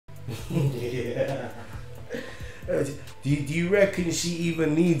Yeah. Do you reckon she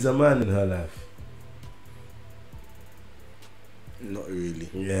even needs a man in her life? Not really.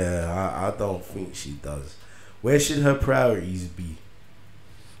 Yeah, I don't think she does. Where should her priorities be?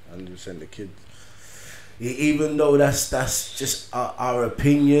 100% the kids. Even though that's just our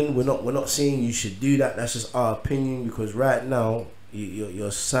opinion, we're not saying you should do that. That's just our opinion, because right now you're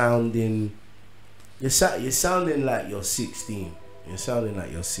sounding like you're 16. You're sounding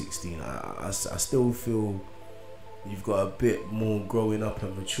like you're 16. I still feel you've got a bit more growing up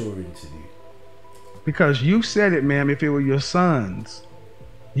and maturing to do. Because you said it, ma'am. If it were your sons,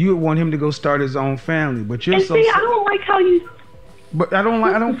 you would want him to go start his own family. But you're so. See, I don't like how you. But I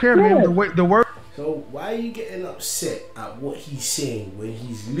don't care, ma'am. The word. So why are you getting upset at what he's saying when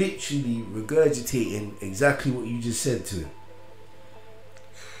he's literally regurgitating exactly what you just said to him?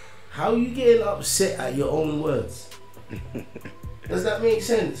 How are you getting upset at your own words? Does that make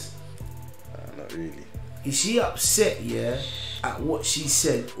sense? Not really. Is she upset, yeah, at what she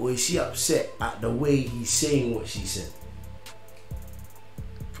said, or is she upset at the way he's saying what she said?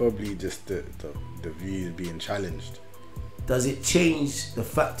 Probably just the views being challenged. Does it change the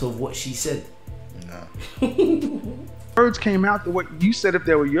fact of what she said? No. Words came out the way you said. If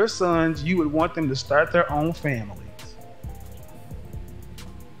they were your sons, you would want them to start their own families.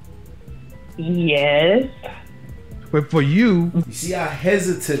 Yes. But for you see how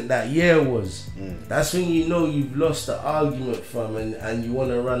hesitant that was. That's when you know you've lost the argument from, and you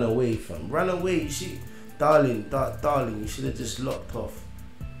want to run away from. Run away, darling, you should have just locked off.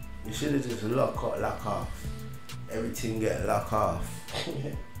 You should have just lock off. Everything get locked off.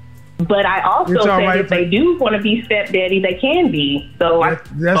 But I also said right, if they do want to be stepdaddy, they can be. So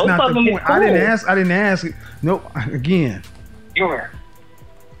that's not the point. Cool. I didn't ask. No, again. Sure.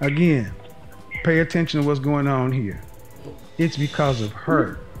 Again, pay attention to what's going on here. It's because of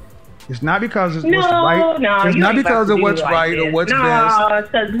her. It's not because it's what's right. No, it's not because of what's right or what's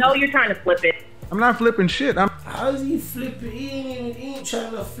best. No, you're trying to flip it. I'm not flipping shit. How's he flipping? He ain't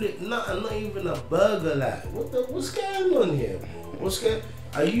trying to flip nothing, not even a burger. Like, what's going on here, bro?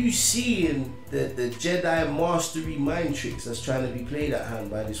 Are you seeing the Jedi mastery mind tricks that's trying to be played at hand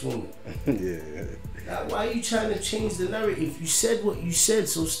by this woman? Yeah. Like, why are you trying to change the narrative? You said what you said,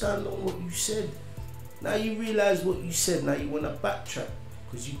 so stand on what you said. Now you realize what you said. Now you want to backtrack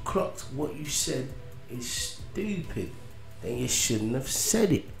because you clocked what you said is stupid. Then you shouldn't have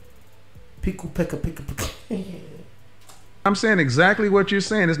said it. Pickle, pecker, pickle, pickle. I'm saying exactly what you're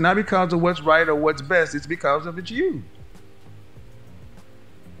saying. It's not because of what's right or what's best. It's because of it's you.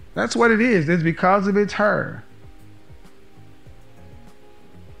 That's what it is. It's because of it's her.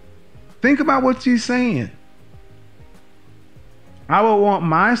 Think about what she's saying. I would want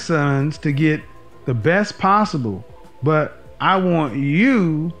my sons to get the best possible, but I want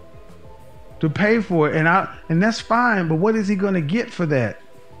you to pay for it, and that's fine. But what is he going to get for that?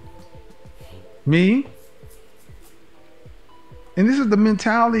 Me? And this is the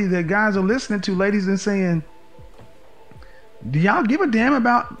mentality that guys are listening to, ladies, and saying, do y'all give a damn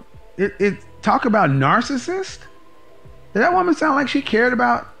about it? Talk about narcissist? Did that woman sound like she cared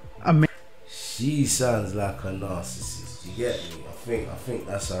about a man? She sounds like a narcissist. You get me? I think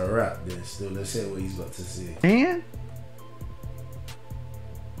that's a wrap there still. Let's hear what he's got to say. And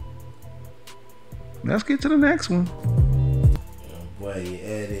let's get to the next one. Boy, you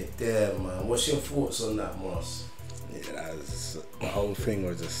aired it there, man. What's your thoughts on that, Moss? Yeah, the whole thing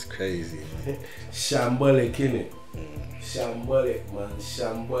was just crazy, man. Shambolic, innit? Shambolic, man.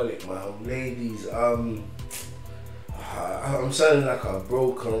 Shambolic, man. Ladies, I'm sounding like a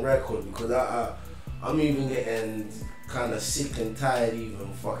broken record because I'm even getting kind of sick and tired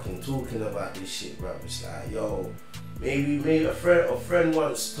even fucking talking about this shit, bro. It's like, yo, maybe a friend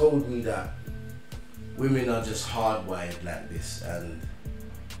once told me that women are just hardwired like this and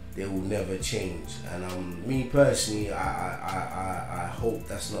they will never change. And me personally, I hope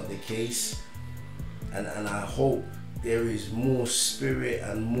that's not the case. And I hope there is more spirit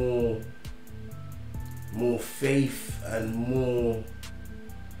and more faith and more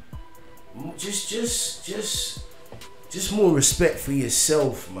just more respect for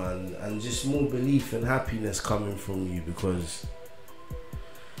yourself, man, and just more belief and happiness coming from you, because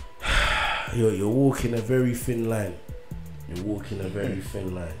you're walking a very thin line. You're walking a very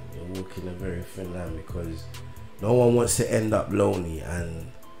thin line. You're walking a very thin line because no one wants to end up lonely, and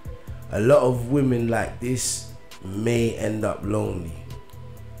a lot of women like this may end up lonely.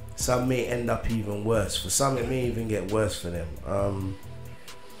 Some may end up even worse. For some, it may even get worse for them.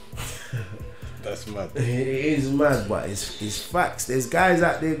 That's mad. It is mad, but it's facts. There's guys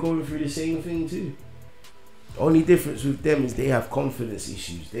out there going through the same thing too. Only difference with them is they have confidence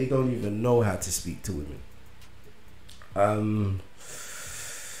issues. They don't even know how to speak to women.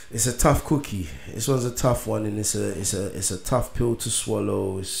 It's a tough cookie. This one's a tough one, and it's a tough pill to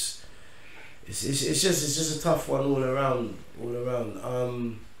swallow. It's just a tough one all around.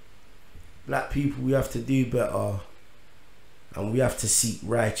 Black people, we have to do better, and we have to seek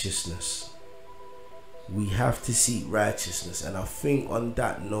righteousness. We have to seek righteousness, and I think on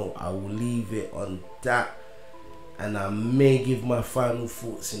that note, I will leave it on that, and I may give my final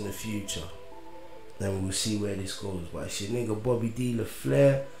thoughts in the future. Then we'll see where this goes. But it's your nigga Bobby D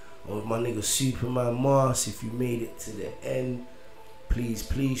LaFleur, and with my nigga Superman Mars. If you made it to the end, please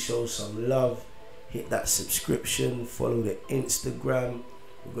show some love. Hit that subscription, follow the Instagram.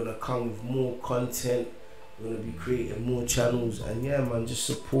 We're gonna come with more content. We're gonna be creating more channels, and yeah, man, just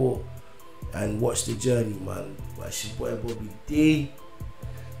support and watch the journey, man. But it's your boy Bobby D.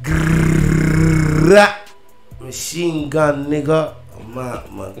 Machine gun, nigga. I'm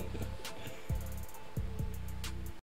out, man.